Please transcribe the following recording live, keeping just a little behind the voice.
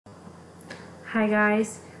Hi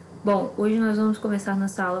guys! Bom, hoje nós vamos começar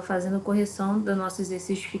nossa aula fazendo correção do nosso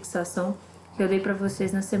exercício de fixação que eu dei para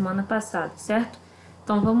vocês na semana passada, certo?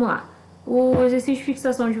 Então vamos lá. O exercício de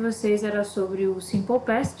fixação de vocês era sobre o Simple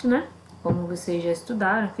Past, né? Como vocês já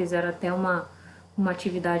estudaram, fizeram até uma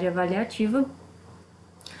atividade avaliativa.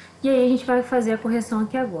 E aí a gente vai fazer a correção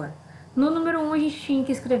aqui agora. No número 1 a gente tinha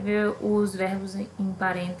que escrever os verbos em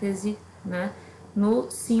parêntese, né? No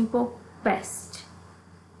Simple Past.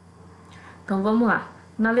 Então vamos lá.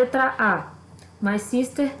 Na letra A, my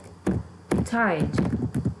sister tied.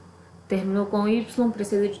 Terminou com Y,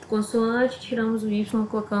 precisa de consoante, tiramos o Y,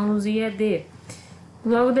 colocamos IED.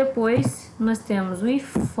 Logo depois, nós temos we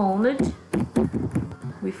phoned.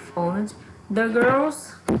 The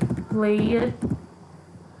girls played.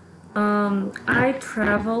 I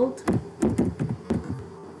traveled.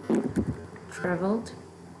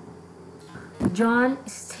 John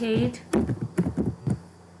stayed.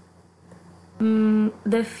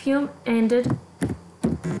 The film ended.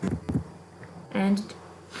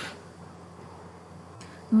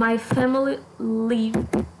 My family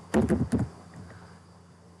lived.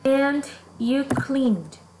 And you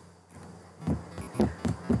cleaned.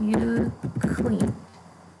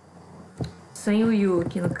 Sem o you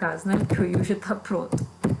aqui no caso, né? Porque o you já tá pronto.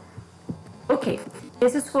 Ok,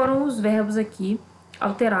 esses foram os verbos aqui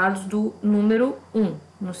alterados do número 1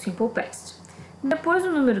 no Simple Past. Depois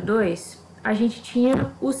do número 2, a gente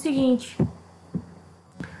tinha o seguinte.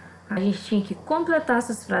 A gente tinha que completar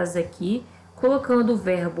essas frases aqui, colocando o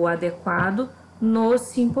verbo adequado no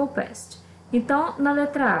Simple Past. Então, na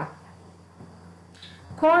letra A,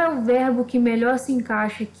 qual é o verbo que melhor se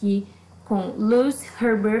encaixa aqui com Lucy,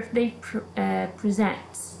 her birthday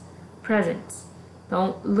presents?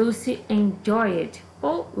 Então, Lucy enjoyed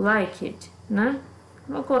ou like it, né?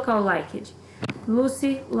 Vou colocar o like it.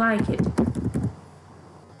 Lucy liked it.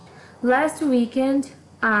 Last weekend,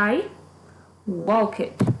 I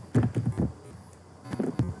walked.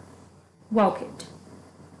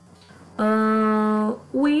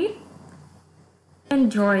 We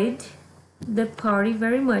enjoyed the party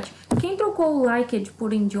very much. Quem trocou o liked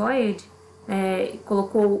por enjoyed,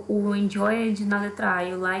 colocou o enjoyed na letra A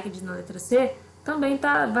e o liked na letra C, também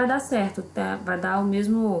vai dar certo, tá? Vai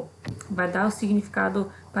dar o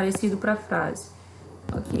significado parecido para a frase.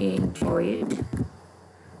 Ok, enjoyed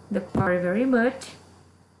the party very much.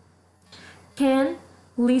 Ken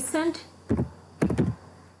listened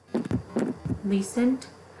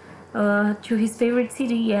to his favorite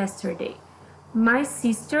CD yesterday. My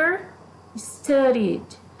sister studied.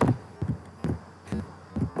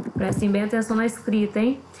 Prestem bem atenção na escrita,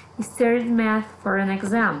 hein? Studied math for an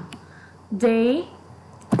exam. They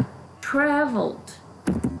traveled.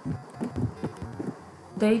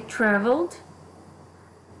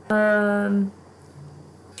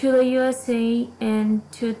 To the USA in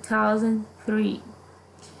 2003.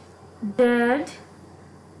 Dad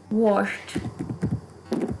washed.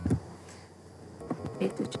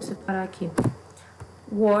 Eita, deixa eu separar aqui.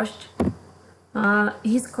 Washed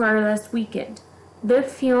his car last weekend. The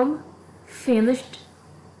film finished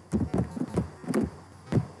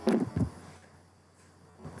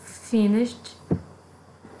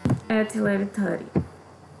at 11:30.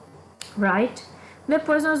 Right?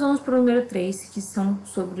 Depois nós vamos para o número 3, que são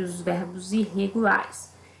sobre os verbos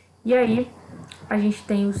irregulares. E aí, a gente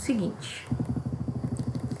tem o seguinte.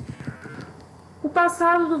 O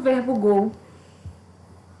passado do verbo go,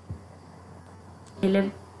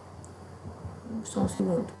 só um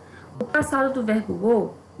segundo. O passado do verbo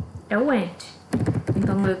go é went.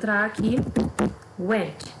 Então, na letra A aqui,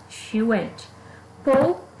 went. She went.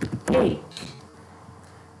 Paul ate.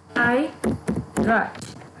 I got.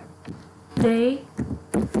 They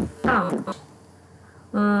found.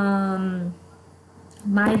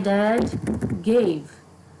 My dad gave.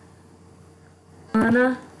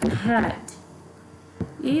 Anna had.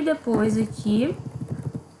 E depois aqui,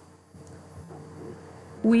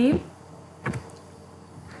 we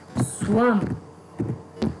swam.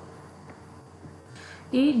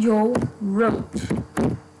 E Joe wrote.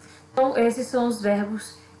 Então, esses são os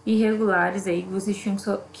verbos irregulares aí que vocês tinham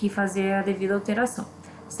que fazer a devida alteração,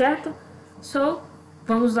 certo? So,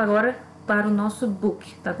 vamos agora para o nosso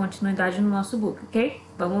book, dar continuidade no nosso book, ok?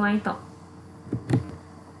 Vamos lá então.